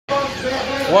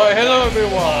Well, hello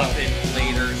everyone.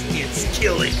 Bladers, it's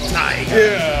killing time.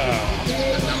 Yeah.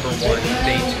 The #1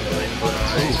 Beyblade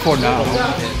Burst.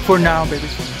 For now, baby.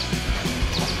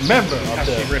 Member of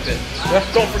Actually, the. rip it.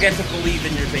 Don't forget to believe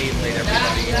in your Beyblade,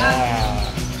 everybody. Yeah.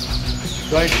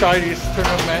 Do I try this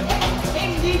tournament?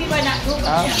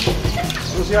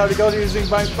 We'll see how it goes using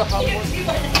my yeah.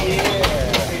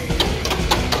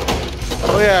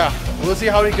 Oh yeah, we'll see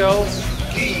how it goes.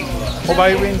 Hope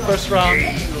I win first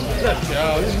round. Let's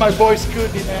go. This is my boy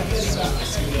Skudii, man.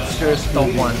 The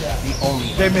one, the only,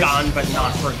 gone but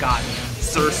not forgotten.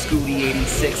 Sir Skudii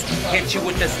 86, hit you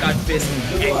with the stud fist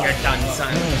and you're done,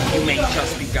 son. You may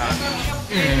just be gone.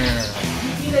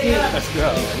 Let's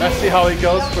go. Let's see how it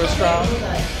goes first round.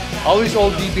 Always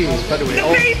old DB, by the way. The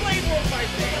Beyblade will fight.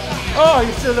 Oh,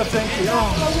 you still have thank you.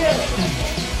 Oh.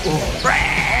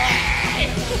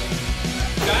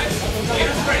 Guys,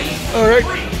 ready. Alright,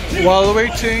 while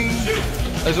waiting,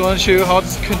 I just want to show you how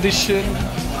this condition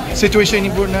situation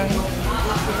in Brunei.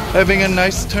 Having a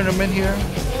nice tournament here.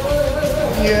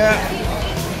 Yeah.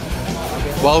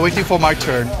 While waiting for my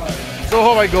turn. So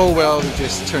hope I go well with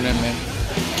this tournament.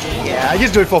 Yeah, I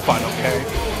just do it for fun, okay?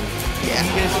 Yeah.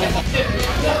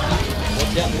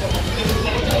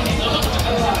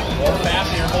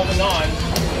 Fast, you're holding on.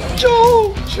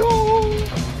 Joe!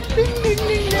 Ding, ding,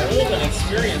 ding, ding. Golden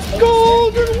experience.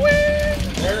 Golden win!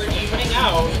 They're evening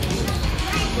out.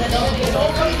 This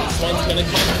one's going to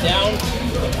come down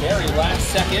to the very last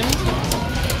second.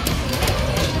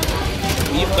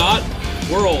 We've got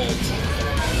World.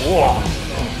 Wow.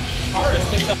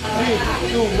 3,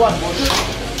 2, 1.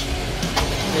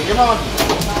 Okay, come on.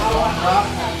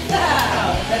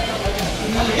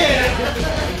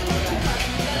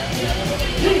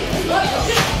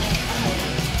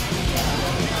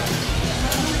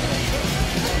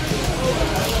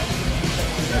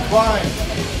 Fine.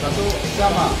 1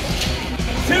 sama.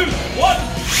 2, 1,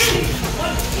 2,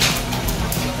 1.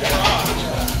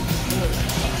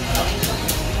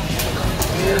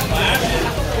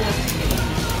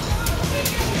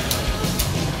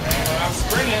 I'm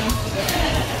springing.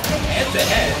 Head to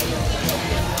head.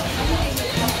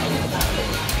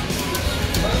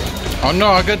 Oh no,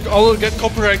 I'll get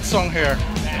copyright song here.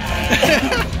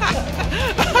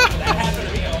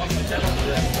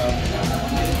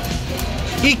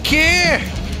 Ike!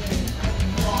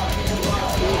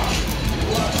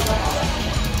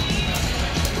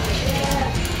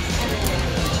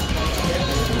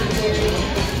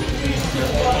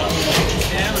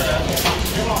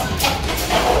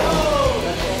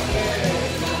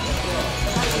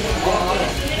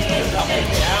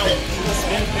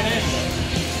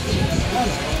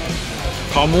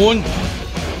 Come on!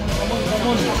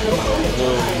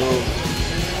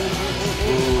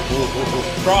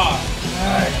 Draw.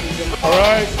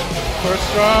 Alright, first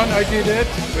round I did it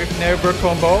with never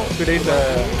combo. Today's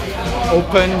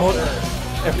open mode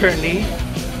apparently.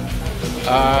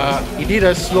 He did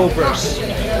a slow burst.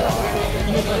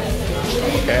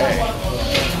 Okay.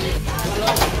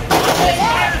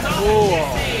 Whoa.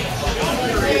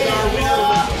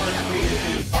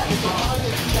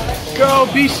 Go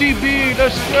BCB,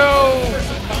 let's go!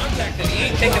 Contact that he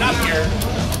ain't taking up here.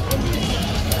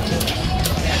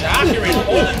 Accurate,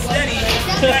 hold it steady.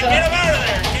 Get him out of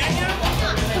there, can you?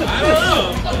 I don't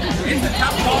know. It's a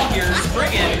tough call here.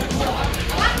 Springing.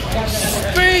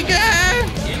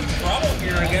 In trouble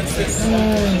here against this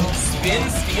spin,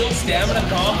 steal, stamina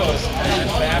combo. And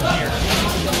back here.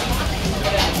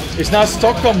 It's not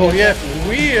stock combo, yeah,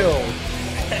 wheel.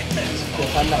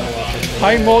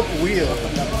 High mode wheel.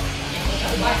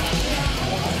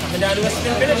 Coming down to a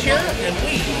spin finish here, and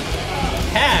we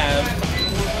have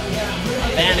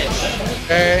Vanish.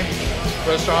 Okay,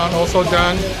 first round also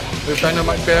done with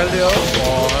Dynamite Barrier.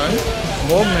 1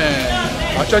 moment.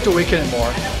 I'll try to weaken it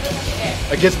more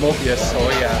against Mobius, so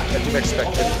yeah, as you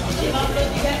expected.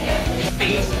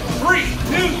 3,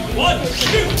 2, 1,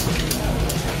 shoot!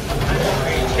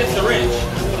 Hits the ridge.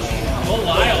 Oh,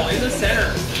 Lyle in the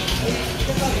center.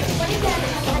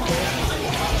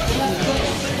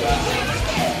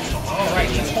 Alright,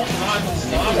 he's holding on to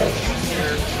the bottom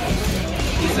here.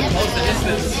 He's in close to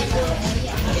distance.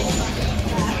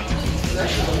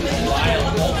 Lyle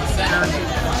holds the center.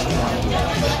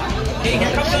 Okay,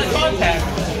 here comes the contact.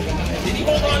 Did he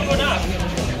hold on to enough?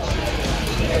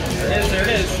 There it is, there it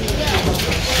is.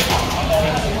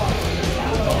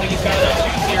 Don't think he's got enough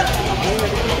juice here.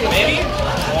 Maybe?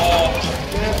 Oh.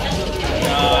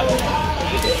 Nah.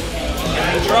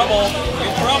 In trouble.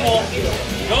 In trouble.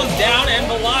 Goes down and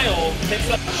Belial picks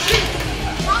up.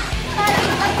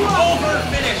 Over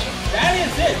finish. That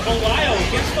is it. Belial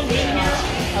gets the win here.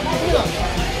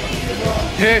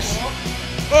 Yes.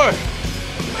 Oi!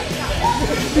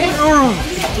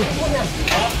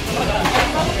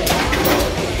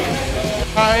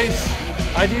 Guys,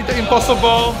 I did the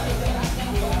impossible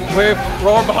with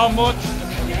Roar Bahamut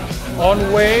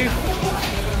on wave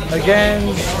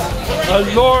against a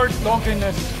Lord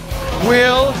Longinus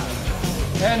will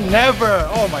and never.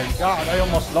 Oh my god, I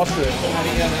almost lost it.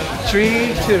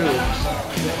 3, 2.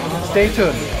 Stay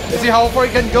tuned. Let's see how far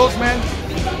it can go, man.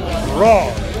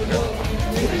 Roar.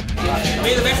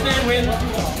 May the best man win.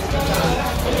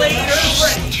 Later,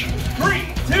 ready.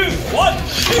 3, 2, 1,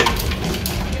 shoot!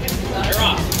 You're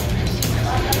off.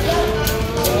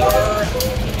 4.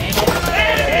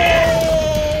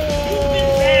 You've been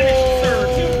vanished, sir.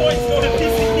 2 points go to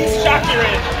PCP's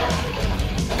Shakurin.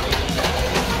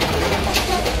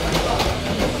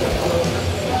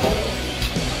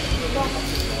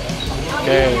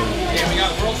 Okay. And we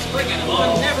got World Spriggan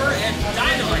on Never and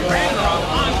Dynamite Ragnarok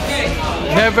on Kick.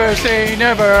 Never say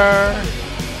never.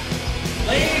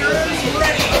 Laters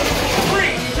ready.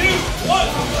 3, 2, 1,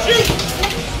 shoot!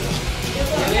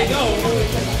 Here they go.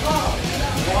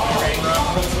 Ragnarok,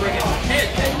 World Spriggan, head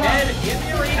in the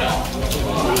arena.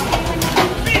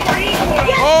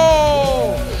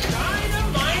 Oh!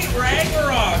 Dynamite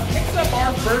Ragnarok picks up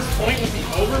our first point with the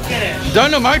over finish.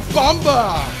 Dynamite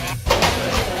Bomba!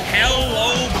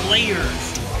 Hello, Bladers.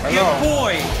 Hello. Your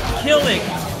boy, Killick,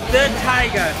 the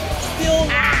Tiger, still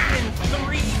rocking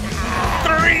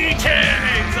three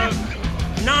tags of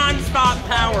non-stop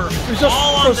power.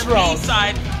 All on the B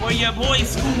side, where your boy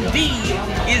skudii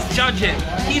is judging.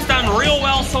 He's done real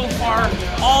well so far.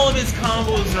 All of his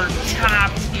combos are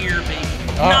top tier, baby.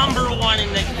 Number 1 in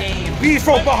the game. Beef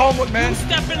from Bahamut, man. You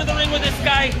step into the ring with this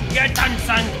guy, you're done,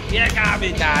 son. You're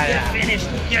garbage. You're finished.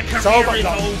 Your career is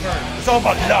over. It's all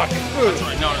about luck. That's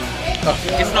right. No.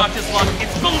 It's not just luck.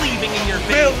 It's believing in your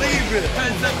baby. Believe it.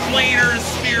 Because the Blader's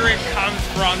spirit comes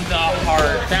from the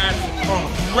heart. That's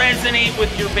resonate with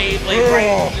your Beyblade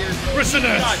right here.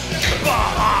 Resonance.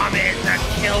 Bahamut, the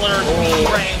killer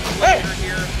B-rank player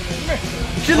here.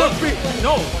 Killer B.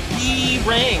 No,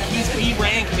 B-rank. He's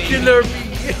B-rank, baby. Killer B.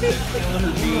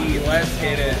 Killer B. Let's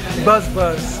hit it. Buzz.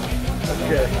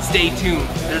 Okay. Stay tuned.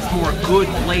 There's more good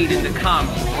blading to come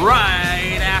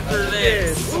right after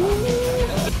this.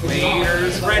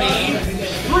 Bladers ready.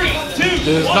 3, 2, 1.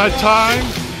 It's night time.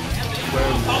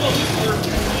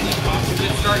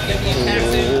 Start getting the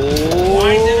attacks in.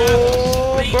 Wind it up.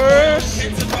 Burst.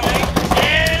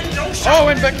 And no shot. Oh,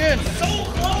 and back in. So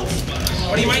close.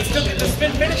 But he might still get the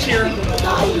spin finish here.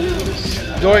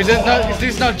 No, is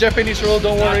this not Japanese roll?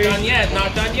 Don't worry. Not done yet.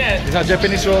 Not done yet. It's not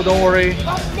Japanese roll. Don't worry.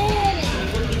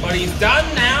 But he's done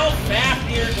now.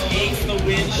 Fafnir takes the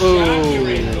win.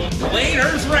 Shakurin.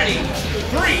 Bladers ready.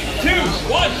 3, 2,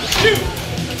 1, shoot!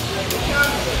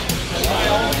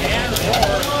 And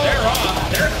they're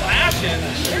off. They're clashing.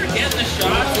 They're getting the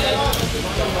shots in.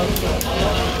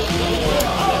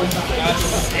 Got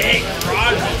sick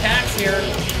broad attacks here.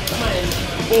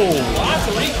 Lots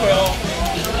of recoil.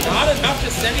 Not enough to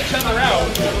send each other out.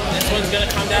 This one's going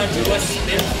to come down to a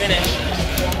spin finish.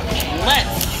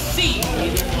 Let's see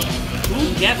who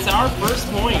gets our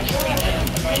first point.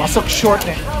 Masok short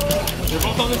neck. They're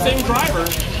both on the same driver.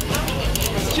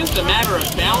 It's just a matter of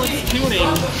balance tuning.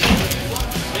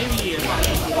 Maybe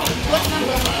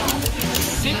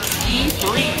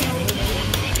 63.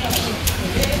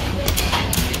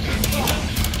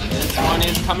 This one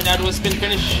is coming down to a spin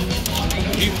finish.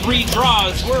 Do 3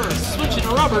 draws. We're switching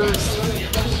rubbers.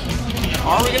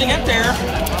 Are we going to get there?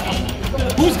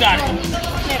 Who's got it?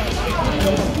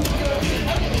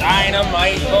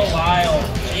 Dynamite Belial.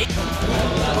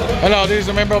 Hello, this is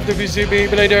a member of the JB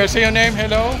Beyblade. Say your name.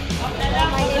 Hello.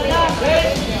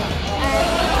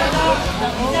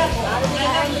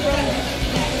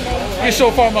 He's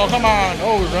so formal. Come on.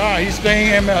 Oh, right. He's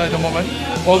playing ML at the moment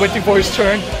while waiting for his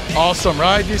turn. Awesome,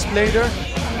 right? This Blader.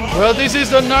 Well, this is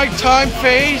the nighttime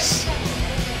phase.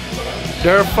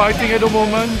 They're fighting at the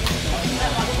moment.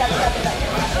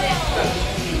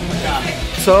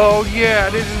 So yeah,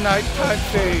 this is nighttime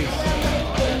phase.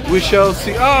 We shall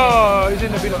see. Oh, he's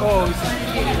in the middle. Oh,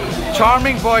 he's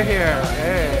charming boy here.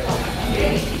 Hey.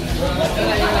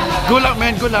 Good luck,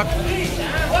 man. Good luck.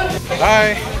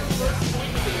 Bye.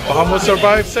 Bahamut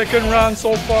survived second round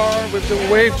so far with the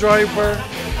wave driver.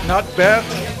 Not bad.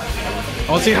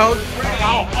 I'll see how.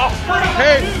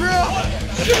 Hey,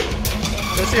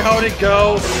 let's see how it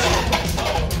goes.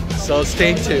 So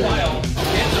stay tuned.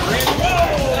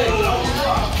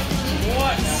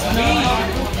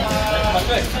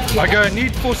 I got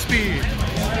need for speed.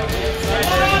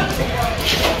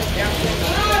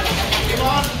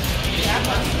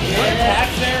 Good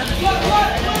attacks there.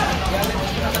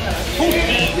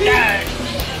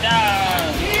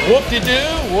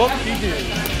 Whoop-de-doo, whoop-de-doo.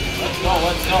 Let's go,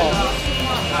 let's go.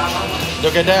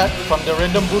 Look at that, from the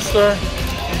random booster.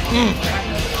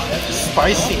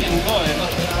 Spicy.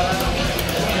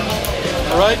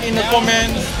 Write in the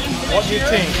comments what you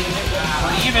think.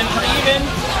 Pretty even.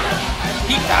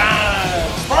 Keep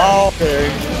Okay,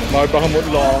 my Bahamut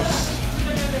lost.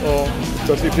 Oh,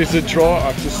 but if it's a draw,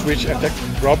 I have to switch and take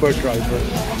rubber driver.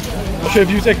 I should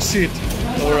have used exit.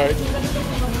 Alright.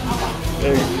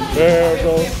 There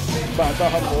goes my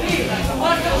Bahamut. He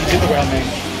did well, man.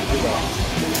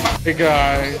 Hey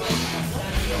guys.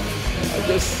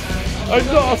 I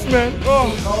lost, man.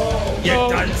 Oh, You're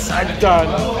done, son. I'm done.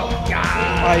 God,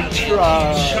 I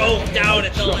tried. He choked out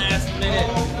at the last minute.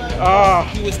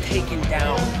 He was taken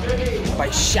down by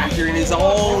shattering his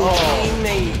own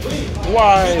teammate.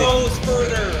 Why? He goes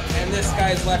further, and this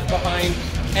guy's left behind.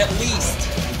 At least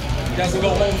he doesn't go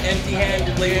home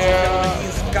empty-handed, ladies and gentlemen.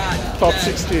 He's got top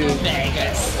 16.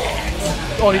 Mega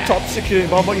stats. Only top 16.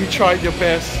 Mama, you tried your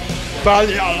best. But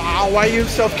why you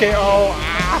self-KO?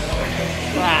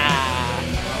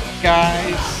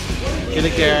 Guys,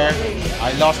 killing there.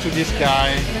 I lost to this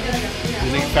guy.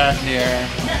 Using Fafnir.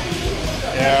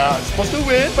 Yeah, I'm supposed to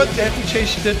win, but they have to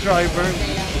change the driver.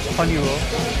 It's manual.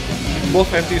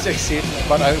 Both have to use exit,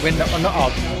 but I win on the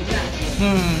out.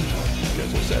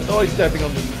 Oh, he's tapping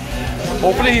on the.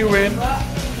 Hopefully he win.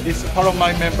 He's part of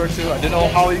my member too. I don't know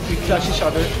how we clash each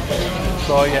other.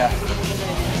 So yeah,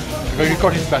 I'm going to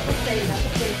record his battle.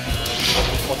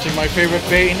 Watching my favorite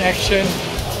Bay in action.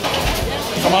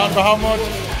 Come on, Bahamut.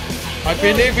 I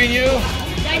believe in you.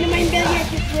 Dynamite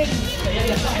Billiard is ready.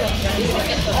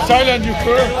 Silent, you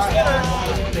cur.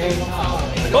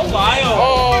 Go Lyle.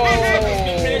 Oh.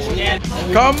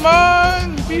 Come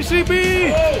on, BCB.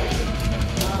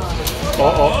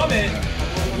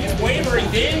 He's wavering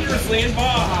dangerously in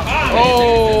Baja.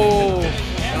 Oh.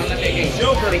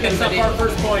 Joker picks up our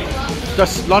first point.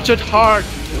 Just launch it hard.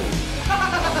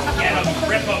 Get him,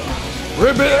 rip him.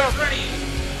 Rip it up. Ready.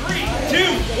 3, 2,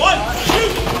 1,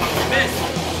 shoot. Miss.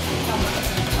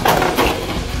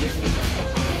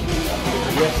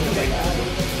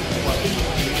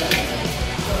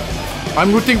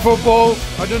 I'm rooting for both.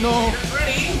 I don't know.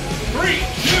 Ready? 3,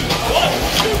 2, 1,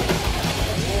 shoot.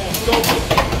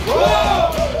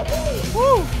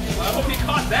 Woo. I hope he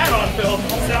caught that on film.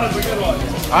 That was a good one.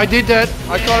 I did that.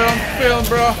 I caught it on film,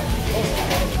 bro.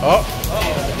 Oh.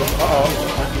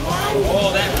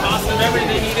 Oh, that cost him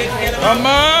everything. He didn't get him. Come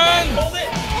on. Hold it.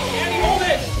 Can he hold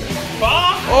it?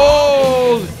 Bah.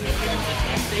 Oh.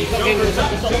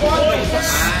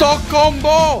 Stock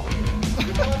combo.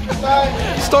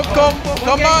 Stock combo.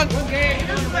 Come on. 3,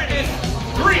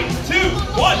 2,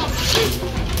 1, shoot.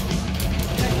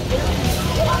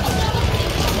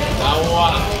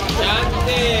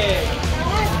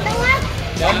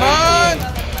 Come on.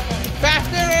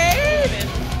 Faster in.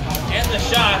 And the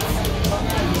shots.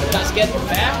 Let's get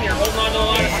back here. Holding on to a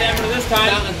lot of stamina this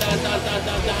time.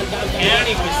 Can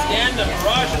he withstand the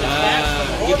rush?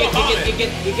 You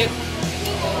get.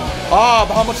 Ah,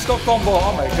 Bahamut stock combo.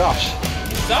 Oh my gosh.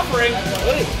 He's suffering.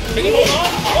 Can he hold on?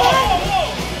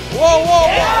 Whoa, whoa,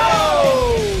 whoa.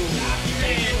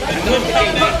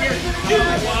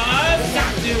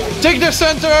 Take the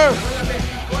center.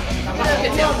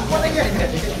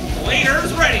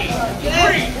 Bladers ready.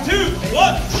 3, 2,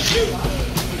 1, shoot.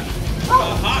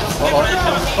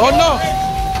 Oh no.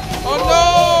 Oh no.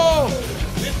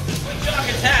 With shock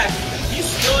attack, he's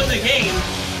still in the game.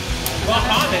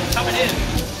 Bahamut coming in.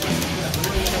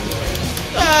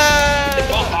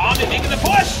 Bahamut making the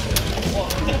push.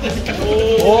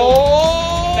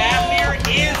 Oh. Fafnir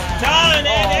is done,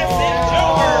 and it's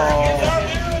Joker. It's our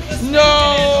winner of the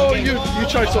No, you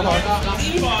tried so hard.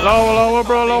 Lower,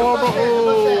 bro. Lower, bro.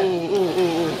 Ooh.